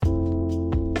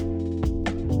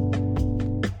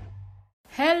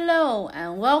Hello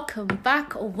and welcome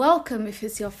back, or welcome if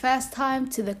it's your first time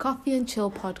to the Coffee and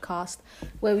Chill podcast,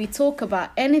 where we talk about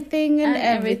anything and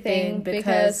everything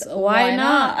because why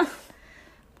not?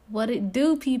 What it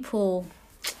do, people?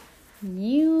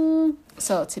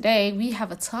 So today we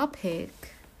have a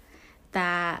topic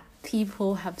that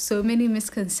people have so many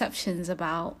misconceptions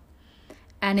about,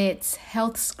 and it's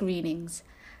health screenings,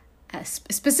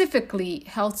 specifically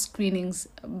health screenings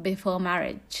before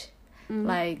marriage.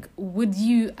 Like, would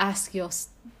you ask your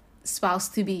spouse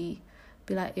to be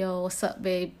like, yo, what's up,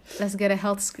 babe? Let's get a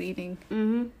health screening.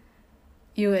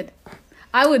 You would.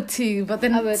 I would too, but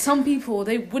then some people,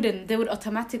 they wouldn't. They would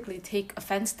automatically take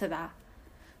offense to that.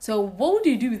 So what would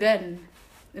you do then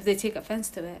if they take offense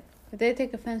to it? If they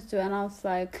take offense to it, and I was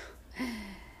like,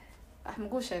 I'm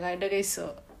going to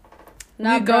so.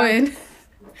 Nah, we're going.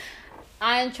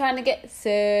 I ain't trying to get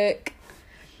sick.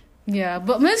 Yeah,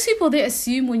 but most people, they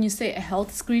assume when you say a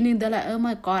health screening, they're like, oh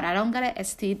my God, I don't get an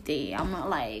STD. I'm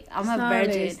a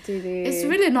virgin. It's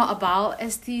really not about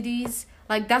STDs.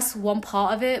 Like, that's one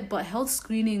part of it, but health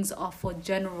screenings are for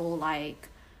general, like,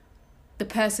 the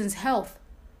person's health.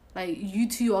 Like, you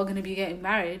two are going to be getting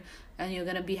married and you're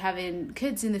going to be having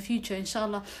kids in the future,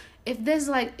 inshallah. If there's,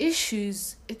 like,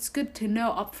 issues, it's good to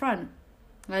know up front.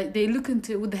 Like, they look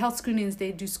into, with the health screenings,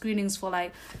 they do screenings for,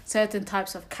 like, certain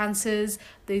types of cancers.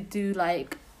 They do,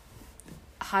 like,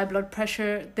 high blood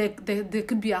pressure. There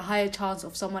could be a higher chance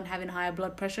of someone having higher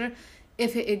blood pressure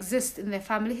if it exists in their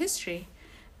family history.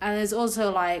 And there's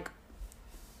also, like,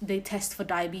 they test for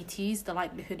diabetes, the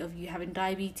likelihood of you having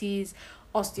diabetes,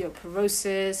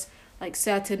 osteoporosis, like,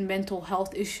 certain mental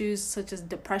health issues such as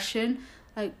depression.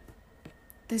 Like,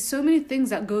 there's so many things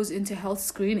that goes into health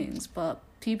screenings, but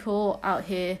people out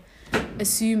here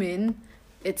assuming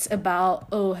it's about,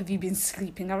 oh, have you been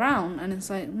sleeping around? And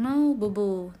it's like, no,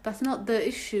 boo-boo, that's not the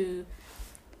issue.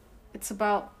 It's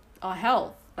about our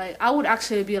health. Like, I would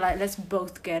actually be like, let's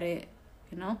both get it,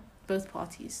 you know? Both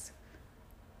parties.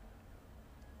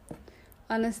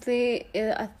 Honestly,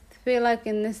 I feel like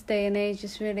in this day and age,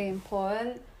 it's really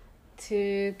important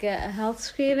to get a health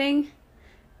screening,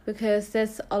 because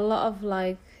there's a lot of,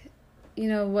 like, you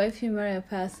know, what if you marry a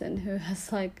person who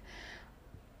has, like,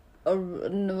 not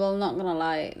gonna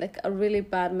lie, like, a really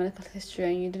bad medical history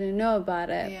and you didn't know about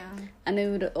it. Yeah. And it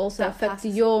would also affect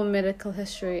your medical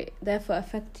history, therefore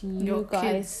affect you guys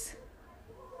kids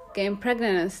getting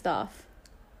pregnant and stuff.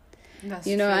 That's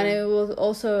you know, true. and it will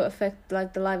also affect,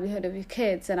 like, the livelihood of your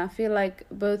kids. And I feel like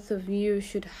both of you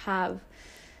should have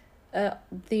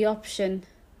the option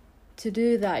to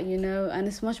do that, you know, and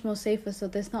it's much more safer, so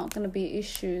there's not going to be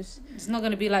issues. It's not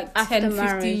going to be like 10,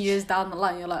 15 years down the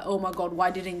line, you're like, oh my God, why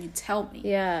didn't you tell me?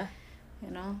 Yeah. You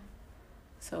know?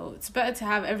 So it's better to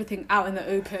have everything out in the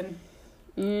open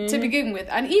to begin with.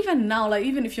 And even now, like,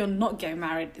 even if you're not getting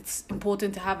married, it's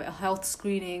important to have health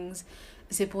screenings.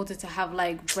 It's important to have,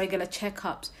 like, regular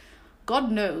checkups.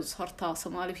 God knows, Horta,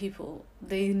 Somali people,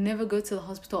 they never go to the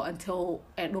hospital until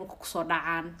they're in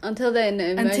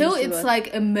emergency. Until it's like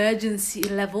emergency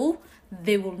level,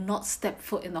 they will not step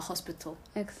foot in the hospital.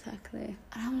 Exactly.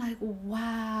 And I'm like,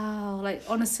 wow. Like,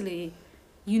 honestly,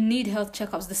 you need health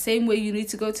checkups the same way you need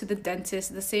to go to the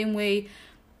dentist, the same way,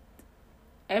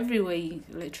 every way,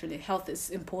 literally, health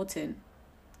is important.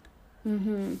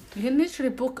 You can literally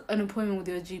book an appointment with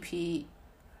your GP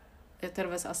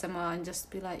and just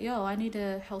be like, yo, I need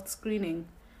a health screening.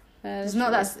 It's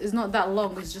not that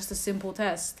long. It's just a simple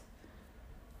test,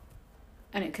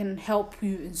 and it can help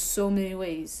you in so many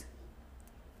ways.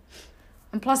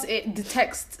 And plus, it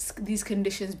detects these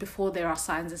conditions before there are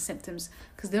signs and symptoms,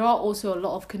 because there are also a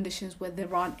lot of conditions where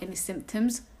there aren't any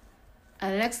symptoms,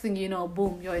 and the next thing you know,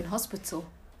 boom, you're in hospital.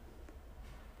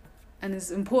 And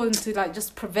it's important to, like,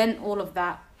 just prevent all of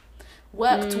that.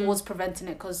 Work towards preventing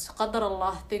it, because Qadar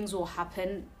Allah, things will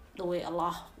happen the way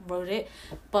Allah wrote it.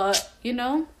 But, you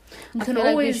know, you can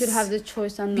always, you should have the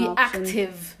choice and be option.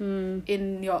 active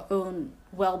in your own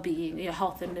well-being, your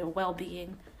health and your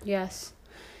well-being. Yes.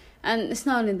 And it's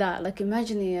not only that, like,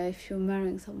 imagine if you're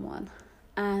marrying someone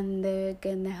and they're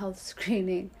getting a health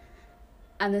screening,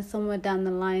 and then somewhere down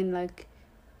the line, like,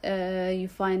 you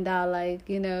find out, like,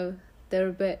 you know, they're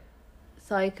a bit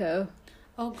psycho.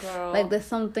 Oh, girl. Like, there's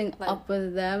something up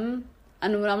with them.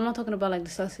 And I'm not talking about, like,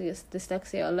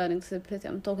 dyslexia or learning disability.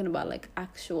 I'm talking about, like,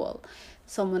 actual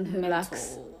someone who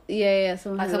lacks... Yeah,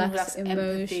 someone who lacks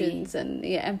emotions and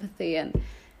empathy and...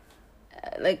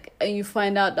 like, and you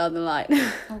find out down the line.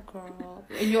 Oh, girl.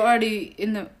 And you're already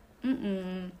in the...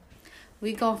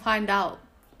 We gonna find out.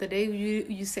 The day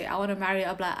you say, I want to marry,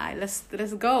 I'm like,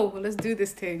 let's go. Let's do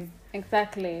this thing.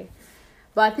 Exactly.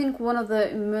 But I think one of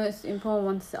the most important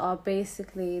ones are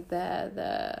basically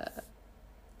the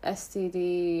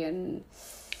STD and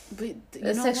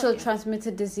sexual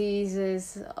transmitted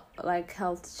diseases, like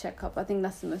health checkup. I think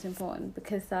that's the most important,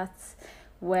 because that's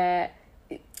where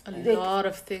a lot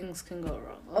of things can go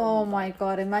wrong. Oh my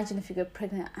god, imagine if you get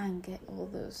pregnant and get all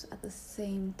those at the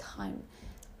same time.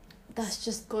 That's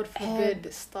just, God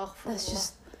forbid, stuff. That's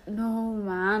just, no,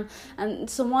 man. And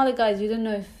Somali guys, you don't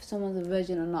know if someone's a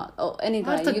virgin or not. Or any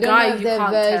guy, you don't know if they're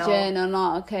virgin or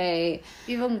not, okay?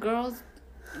 Even girls,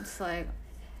 it's like,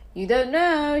 you don't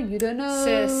know.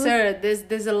 Sir,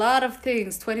 there's a lot of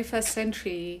things. 21st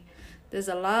century, there's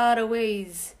a lot of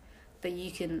ways that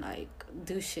you can, like,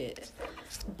 do shit.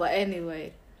 But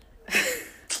anyway,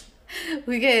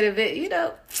 we get a bit,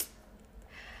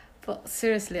 But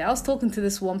seriously, I was talking to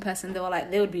this one person. They were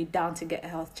like, they would be down to get a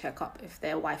health checkup if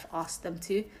their wife asked them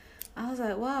to. I was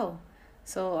like, wow.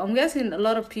 So I'm guessing a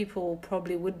lot of people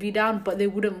probably would be down, but they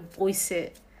wouldn't voice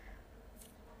it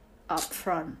up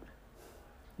front.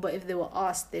 But if they were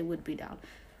asked, they would be down.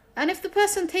 And if the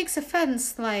person takes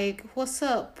offense, like, what's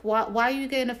up? Why are you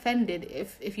getting offended?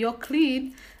 If you're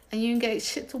clean and you get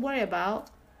shit to worry about,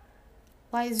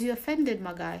 why is you offended,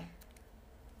 my guy?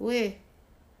 Where?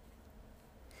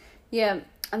 Yeah,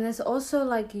 and there's also,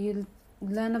 like, you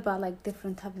learn about, like,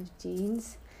 different type of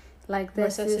genes. Like,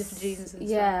 there's recessive genes and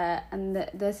stuff. And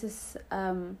there's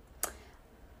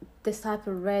this type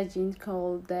of rare gene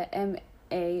called the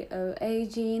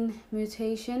MAOA gene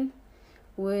mutation,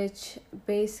 which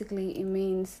basically it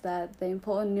means that the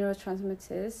important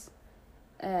neurotransmitters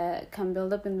can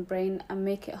build up in the brain and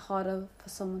make it harder for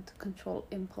someone to control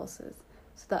impulses.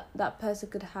 So that person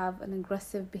could have an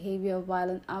aggressive behavior or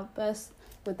violent outburst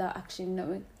without actually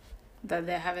knowing that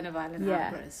they're having a violent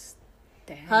outburst.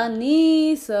 Damn.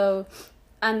 Honey, so,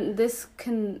 and this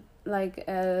can, like,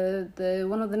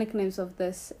 one of the nicknames of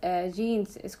this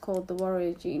genes is called the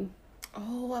warrior gene.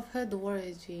 Oh, I've heard the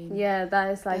warrior gene. Yeah,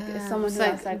 that is like someone who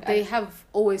has, like, they have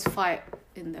always fight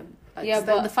in them. Like, yeah,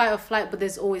 but the fight or flight, but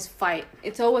there's always fight.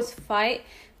 It's always fight,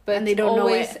 but and they don't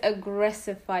always know it.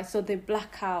 Aggressive fight, so they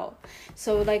black out.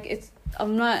 So, like, it's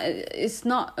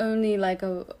not only like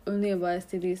only about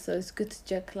STD, so it's good to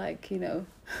check, like,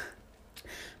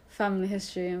 family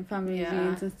history and family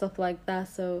genes and stuff like that,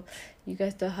 so you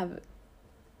guys don't have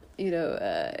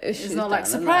issues. It's not like,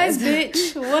 surprise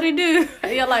bitch, what do you do?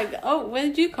 You're like, oh, where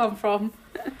did you come from?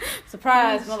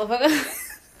 Surprise, motherfucker.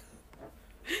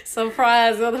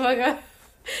 Surprise, motherfucker.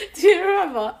 Do you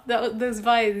remember those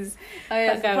vines? Oh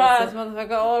yeah, surprise,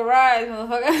 motherfucker. All right,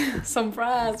 motherfucker.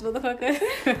 Surprise,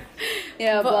 motherfucker.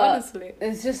 Yeah, but honestly,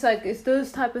 it's just like, it's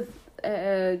those type of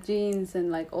genes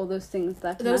and, like, all those things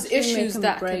that can those issues make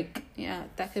that break.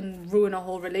 That can ruin a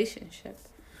whole relationship,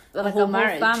 like a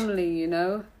marriage, whole family.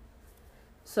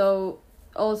 So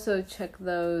also check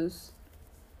those,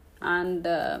 and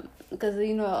because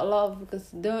because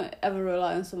don't ever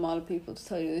rely on Somali people to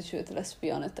tell you the truth. Let's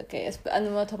be honest, okay?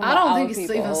 And we're talking. I don't think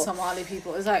it's even Somali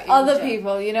people. It's like other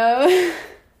people,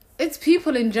 It's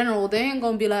people in general. They ain't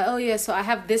gonna be like, oh yeah, so I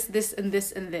have this, and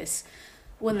this, and this.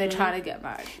 When they're trying to get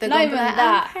married, they're not even like,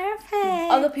 that.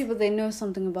 Perfect. Other people, they know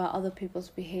something about other people's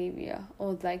behavior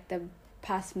or, like, their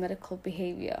past medical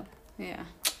behavior. Yeah.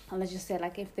 And let's just say,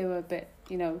 like, if they were a bit,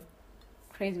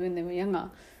 crazy when they were younger.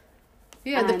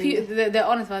 Yeah, they're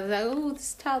honest about it. They're like, oh,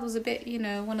 this child was a bit,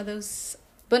 one of those.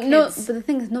 But kids. But the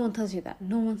thing is, no one tells you that.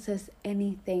 No one says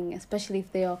anything, especially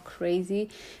if they are crazy.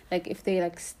 Like, if they,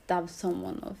 like, stab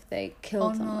someone, or if they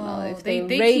kill someone, or if they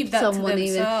rape someone,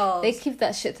 even. They keep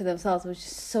that shit to themselves, which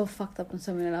is so fucked up on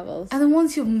so many levels. And then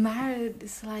once you're married,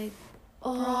 it's like,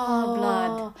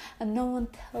 blood. And no one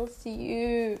tells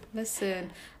you.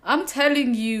 Listen, I'm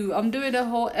telling you, I'm doing a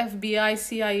whole FBI,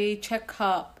 CIA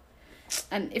checkup.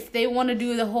 And if they want to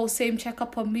do the whole same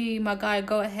checkup on me, my guy,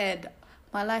 go ahead.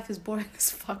 My life is boring as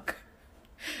fuck.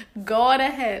 Go on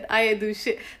ahead. I ain't do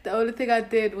shit. The only thing I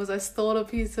did was I stole a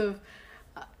piece of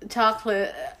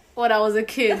chocolate when I was a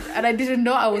kid. And I didn't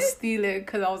know I was stealing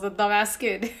because I was a dumbass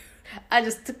kid. I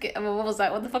just took it and my mom was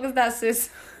like, what the fuck is that, sis?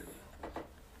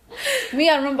 Me,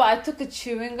 I remember I took a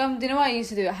chewing gum. Do you know what I used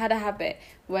to do? I had a habit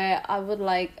where I would,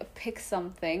 like, pick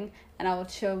something and I would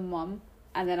show mom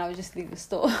and then I would just leave the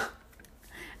store.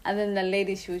 And then the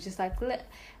lady, she was just like,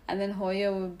 and then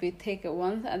Hoya would take it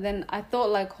once. And then I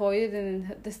thought, like, Hoya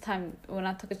didn't, this time when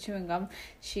I took a chewing gum,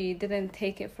 she didn't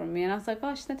take it from me. And I was like,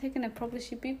 oh, she's not taking it. Probably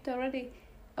she beeped already.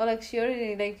 Or, like, she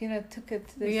already, like, took it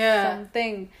to this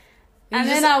something. And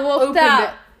then I walked out.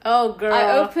 It. Oh, girl.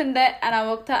 I opened it and I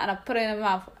walked out and I put it in my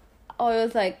mouth. Oh, it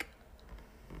was like,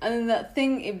 and then that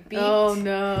thing, it beeped. Oh,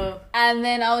 no. And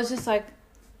then I was just like,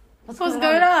 What's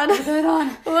going on? What's going on?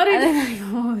 What are and you? then my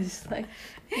mom was just like,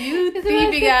 You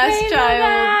thieving ass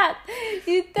child.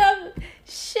 You dumb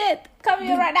shit. Come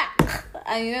here right now.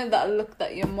 And you know that look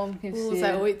that your mom gives you.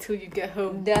 Like, wait till you get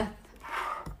home. Death.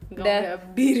 Gonna get a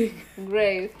beating.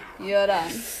 Grave. You're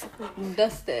done.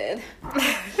 Dusted.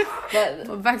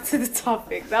 But back to the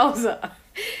topic. That was a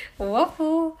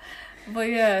waffle. But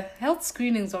yeah, health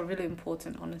screenings are really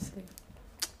important, honestly.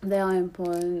 They are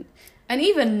important. And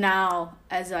even now,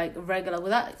 as like regular,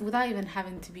 without even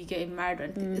having to be getting married or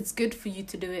anything, it's good for you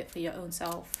to do it for your own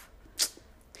self.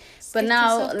 But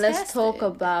now let's talk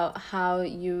about how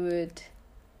you would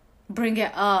bring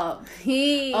it up.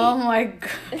 Oh my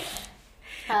god.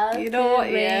 How you know what?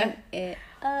 Yeah. It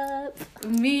up.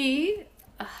 Me,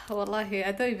 wallahi,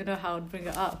 I don't even know how I'd bring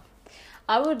it up.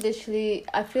 I would literally.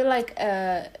 I feel like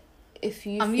if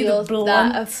you I'm feel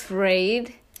that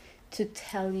afraid to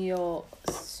tell your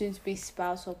soon-to-be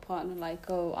spouse or partner, like,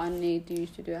 oh, I need you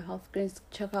to do a health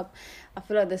checkup, I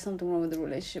feel like there's something wrong with the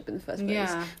relationship in the first place.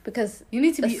 Yeah. Because you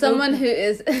need to be someone open. who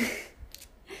is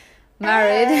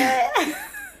married,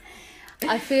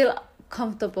 I feel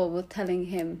comfortable with telling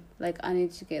him, like, I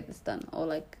need to get this done, or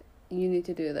like, you need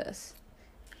to do this.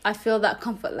 I feel that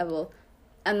comfort level,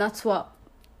 and that's what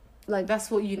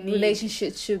you need.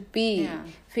 Relationships should be. Yeah.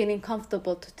 Feeling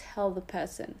comfortable to tell the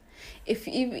person.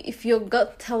 If your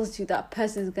gut tells you that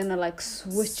person is gonna like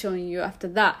switch on you after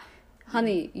that,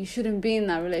 honey, you shouldn't be in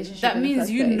that relationship. That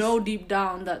means you know deep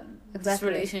down that this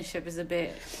relationship is a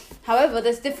bit. However,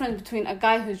 there's difference between a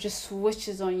guy who just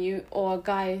switches on you or a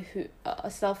guy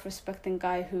a self-respecting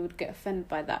guy who would get offended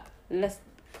by that. Let's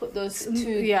put those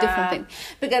two different things.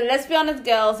 Because let's be honest,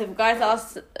 girls, if guys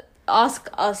ask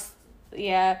us,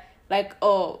 like,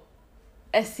 oh,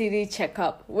 STD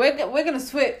checkup, we're gonna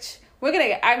switch. We're gonna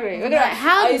get angry. We're gonna like,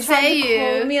 how are you dare trying you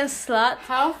to call me a slut?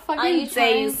 How fucking are you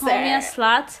trying to call me a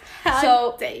slut?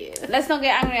 How dare you? Let's not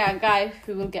get angry at a guy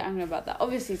who will get angry about that.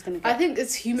 Obviously, he's gonna get I think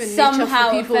it's human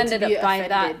somehow nature for people offended to be by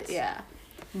offended. that. Yeah.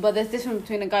 But there's difference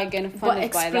between a guy getting offended by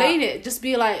that. But explain it. Just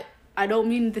be like, I don't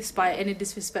mean this by any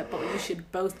disrespect, but we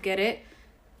should both get it.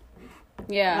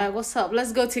 Yeah. Like, what's up?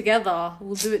 Let's go together.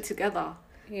 We'll do it together.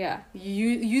 Yeah.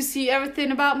 You see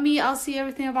everything about me, I'll see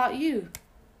everything about you.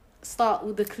 Start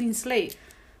with a clean slate.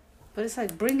 But it's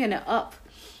like bringing it up.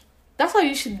 That's why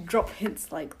you should drop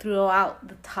hints like throughout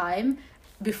the time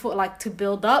before, like, to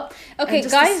build up. Okay,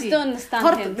 guys don't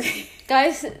understand hints.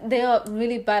 Guys, they are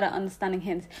really bad at understanding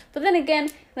hints. But then again,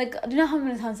 like, do you know how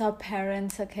many times our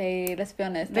parents, okay, let's be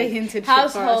honest, they like, hinted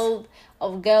household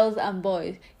of girls and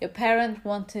boys, your parents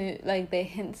want to, like, they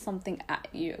hint something at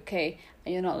you, okay,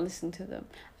 and you're not listening to them,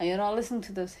 and you're not listening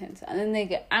to those hints, and then they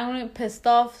get angry, pissed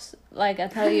off, like, I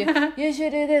tell you, you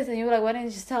should do this, and you're like, why didn't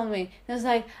you just tell me? And it's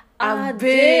like, I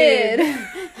did.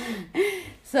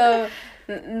 So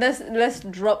let's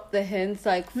drop the hints,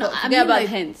 like, forget about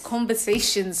hints.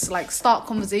 Conversations, like, start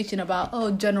conversation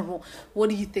about, general, what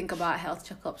do you think about health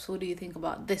checkups, what do you think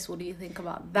about this, what do you think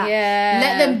about that?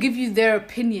 Let them give you their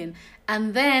opinion,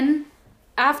 and then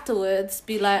afterwards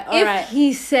be like, all right. If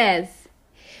he says,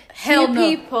 hell no,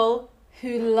 people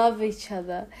who love each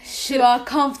other, who are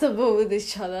comfortable with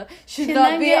each other, should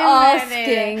not be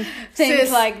asking things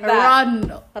like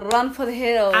that. Run for the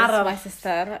hills, my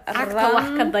sister.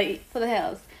 Run for the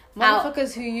hills.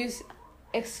 Motherfuckers who use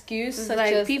excuses such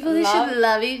like as people who should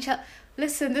love each other.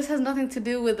 Listen, this has nothing to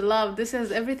do with love. This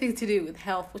has everything to do with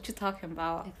health. What you talking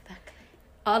about? Exactly.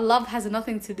 Our love has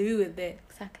nothing to do with it.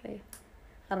 Exactly.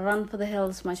 Run for the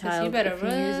hills, my child. You better if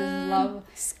run. He uses love.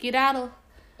 Skedaddle.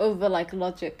 Over, like,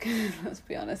 logic. Let's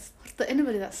be honest.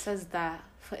 Anybody that says that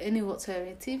for any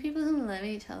whatsoever, two people who love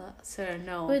each other, sir,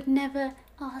 no, would never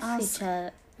ask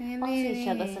each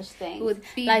other such things. Would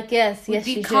be like, yes,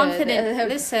 be confident.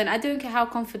 Listen, I don't care how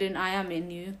confident I am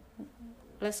in you.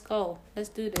 Let's go. Let's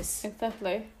do this.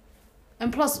 Exactly.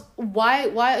 And plus, why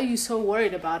are you so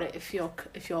worried about it if you're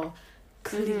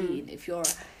clean, if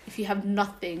you have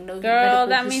nothing, no girl, medical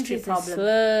that means history it's problem. a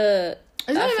slut.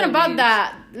 It's not even about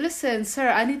that. Listen, sir,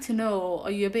 I need to know,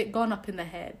 are you a bit gone up in the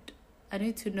head? I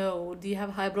need to know, do you have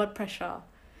high blood pressure?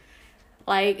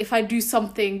 Like, if I do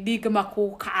something, you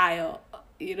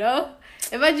know?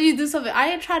 Imagine you do something, I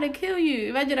ain't trying to kill you.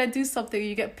 Imagine I do something,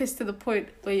 you get pissed to the point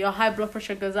where your high blood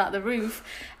pressure goes out the roof,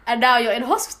 and now you're in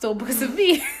hospital because of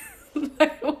me.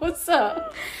 Like, what's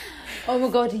up? Oh my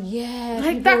god, yeah.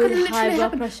 Like, that could literally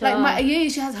happen. Like,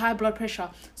 she has high blood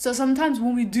pressure. So sometimes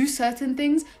when we do certain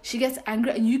things, she gets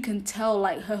angry and you can tell,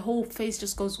 like, her whole face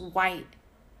just goes white.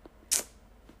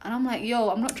 And I'm like,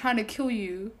 yo, I'm not trying to kill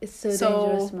you. It's so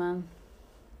dangerous, man.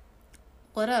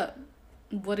 What up?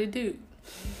 What it do?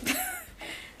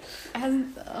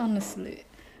 Honestly.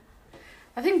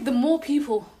 I think the more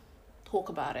people talk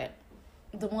about it,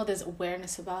 the more there's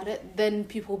awareness about it, then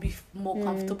people will be more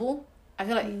comfortable. I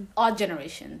feel like our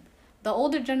generation, the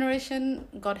older generation,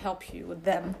 God help you with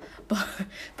them,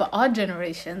 but our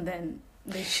generation, then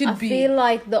they should be. I feel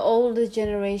like the older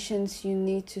generations, you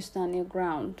need to stand your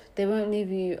ground. They won't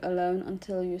leave you alone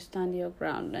until you stand your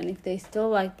ground. And if they still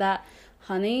like that,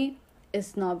 honey,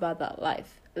 it's not about that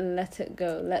life. Let it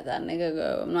go. Let that nigga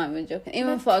go. I'm not even joking.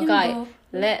 Even for a guy,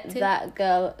 let that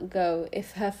girl go.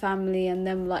 If her family and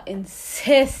them like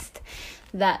insist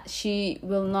that she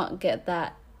will not get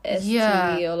that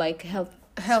STD or like health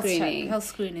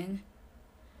screening.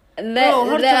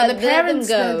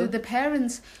 The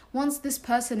parents, once this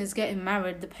person is getting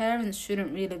married, the parents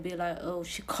shouldn't really be like, oh,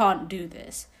 she can't do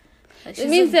this. Like, it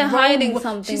means they're hiding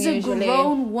something. She's usually. a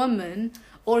grown woman,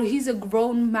 or he's a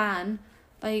grown man.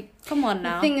 Like, come on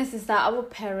now. The thing is that our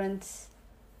parents,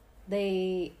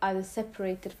 they either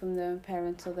separated from their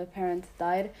parents or their parents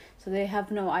died, so they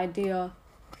have no idea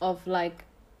of like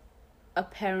a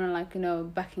parent, like, you know,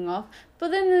 backing off. But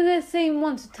then they're the same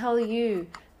ones to tell you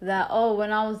that, oh,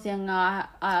 when I was younger,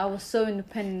 I was so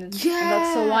independent. Yeah.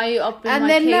 Like, so why are you up in and my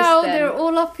then case now then? they're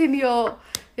all up in your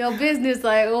business.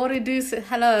 Like, what do you do?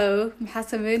 Hello,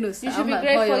 Hassaminus. You should be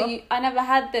grateful. I never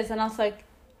had this, and I was like,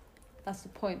 that's the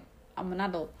point. I'm an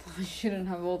adult. I shouldn't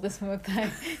have all this more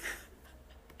time.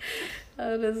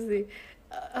 Honestly.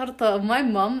 My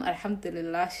mum,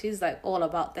 alhamdulillah, she's like all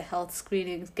about the health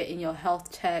screenings, getting your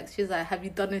health checks. She's like, have you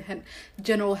done a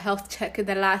general health check in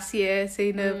the last year,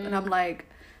 Zainab? And I'm like,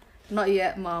 not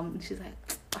yet, mum. And she's like,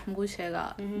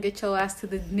 get your ass to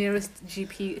the nearest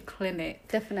GP clinic.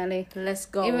 Definitely. Let's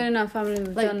go. Even in our family,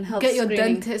 we've done health get your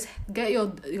screening. dentist, get your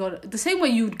the same way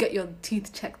you'd get your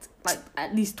teeth checked like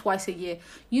at least twice a year.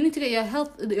 You need to get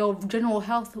your general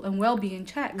health and well-being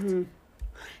checked.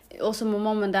 Also, my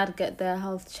mom and dad get their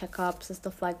health checkups and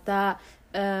stuff like that.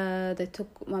 They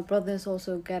took my brothers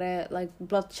also get it, like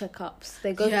blood checkups.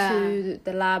 They go to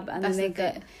the lab and then they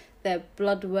get their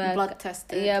blood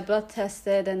tested. Yeah, blood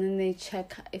tested, and then they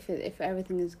check if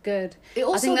everything is good. It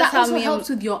also helps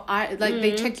with your iron. Like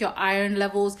they check your iron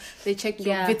levels, they check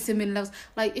your vitamin levels.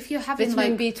 Like if you're having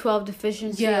vitamin B12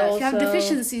 deficiency, if you have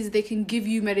deficiencies, they can give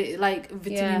you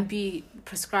vitamin B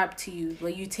prescribed to you,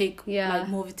 where you take like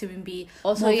more vitamin B.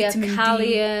 Also, more vitamin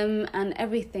Kalium and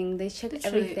everything. They check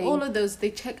everything. All of those,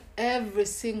 they check every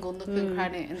single nook and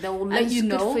cranny, and they will let you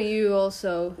know good for you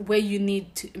also where you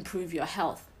need to improve your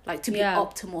health. Like, to be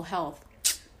optimal health.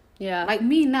 Yeah. Like,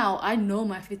 me now, I know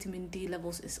my vitamin D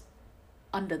levels is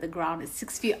under the ground. It's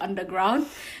 6 feet underground.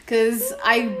 Because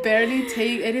I barely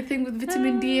take anything with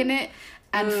vitamin D in it.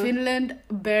 And Finland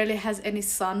barely has any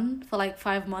sun for, like,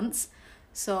 5 months.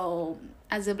 So,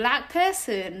 as a black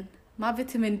person, my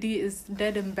vitamin D is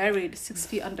dead and buried 6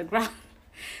 feet underground.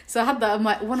 So I had that.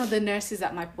 One of the nurses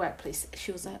at my workplace,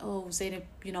 she was like, "Oh, Zainab,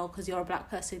 you know, because you're a black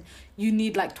person, you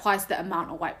need like twice the amount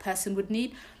a white person would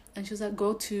need." And she was like,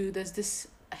 there's this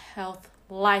Health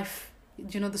Life,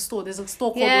 you know, the store. There's a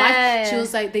store called Life. She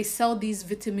was like, they sell these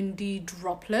vitamin D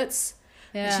droplets.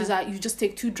 Yeah. And she's like, you just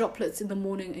take 2 droplets in the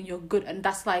morning and you're good. And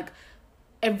that's like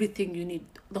everything you need.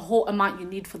 The whole amount you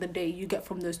need for the day, you get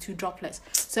from those 2 droplets.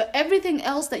 So everything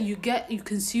else that you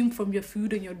consume from your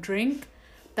food and your drink,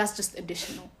 that's just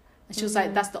additional. And she was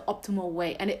like, that's the optimal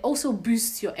way. And it also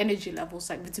boosts your energy levels.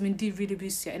 Like, vitamin D really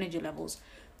boosts your energy levels.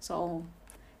 So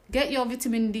get your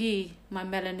vitamin D, my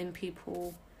melanin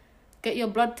people. Get your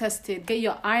blood tested. Get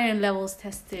your iron levels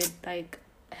tested. Like,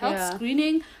 health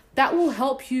screening, that will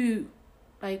help you,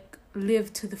 like,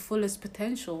 live to the fullest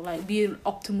potential. Like, be in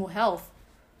optimal health.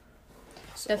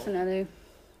 So, definitely.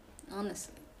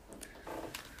 Honestly.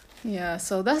 Yeah,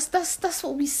 so that's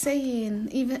what we're saying.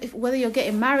 Even if whether you're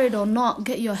getting married or not,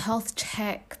 get your health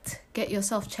checked. Get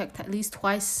yourself checked at least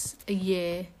twice a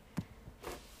year.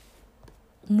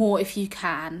 More if you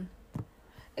can.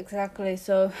 Exactly.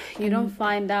 So you don't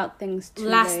find out things too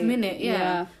last late. minute.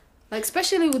 Yeah. Like,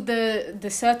 especially with the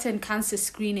certain cancer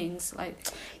screenings, like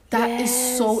that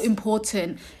is so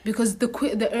important, because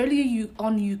the earlier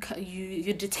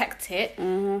you detect it,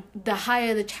 the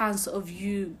higher the chance of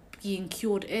you being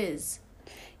cured is.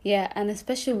 Yeah, and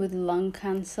especially with lung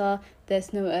cancer,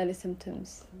 there's no early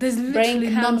symptoms. There's literally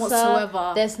none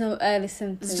whatsoever. There's no early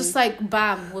symptoms. It's just like,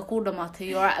 bam,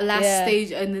 you're at last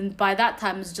stage, and then by that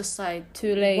time it's just like,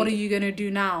 too late. What are you gonna do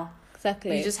now?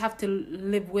 Exactly. You just have to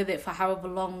live with it for however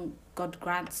long God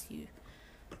grants you.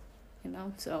 You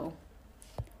know, so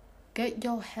get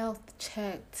your health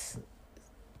checked.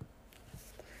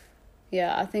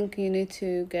 Yeah, I think you need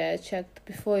to get checked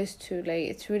before it's too late.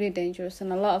 It's really dangerous,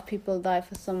 and a lot of people die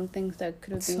for some things that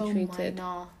could have been treated.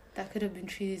 Minor. That could have been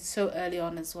treated so early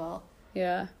on as well.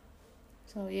 Yeah.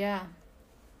 So yeah,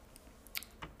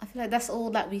 I feel like that's all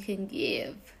that we can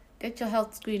give. Get your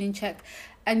health screening checked.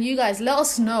 And you guys, let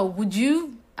us know, would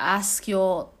you ask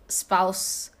your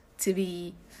spouse to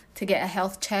get a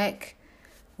health check?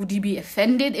 Would you be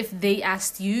offended if they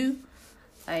asked you?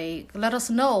 Like, let us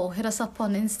know. Hit us up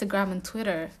on Instagram and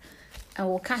Twitter. And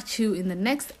we'll catch you in the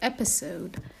next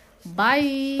episode.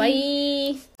 Bye.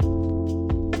 Bye.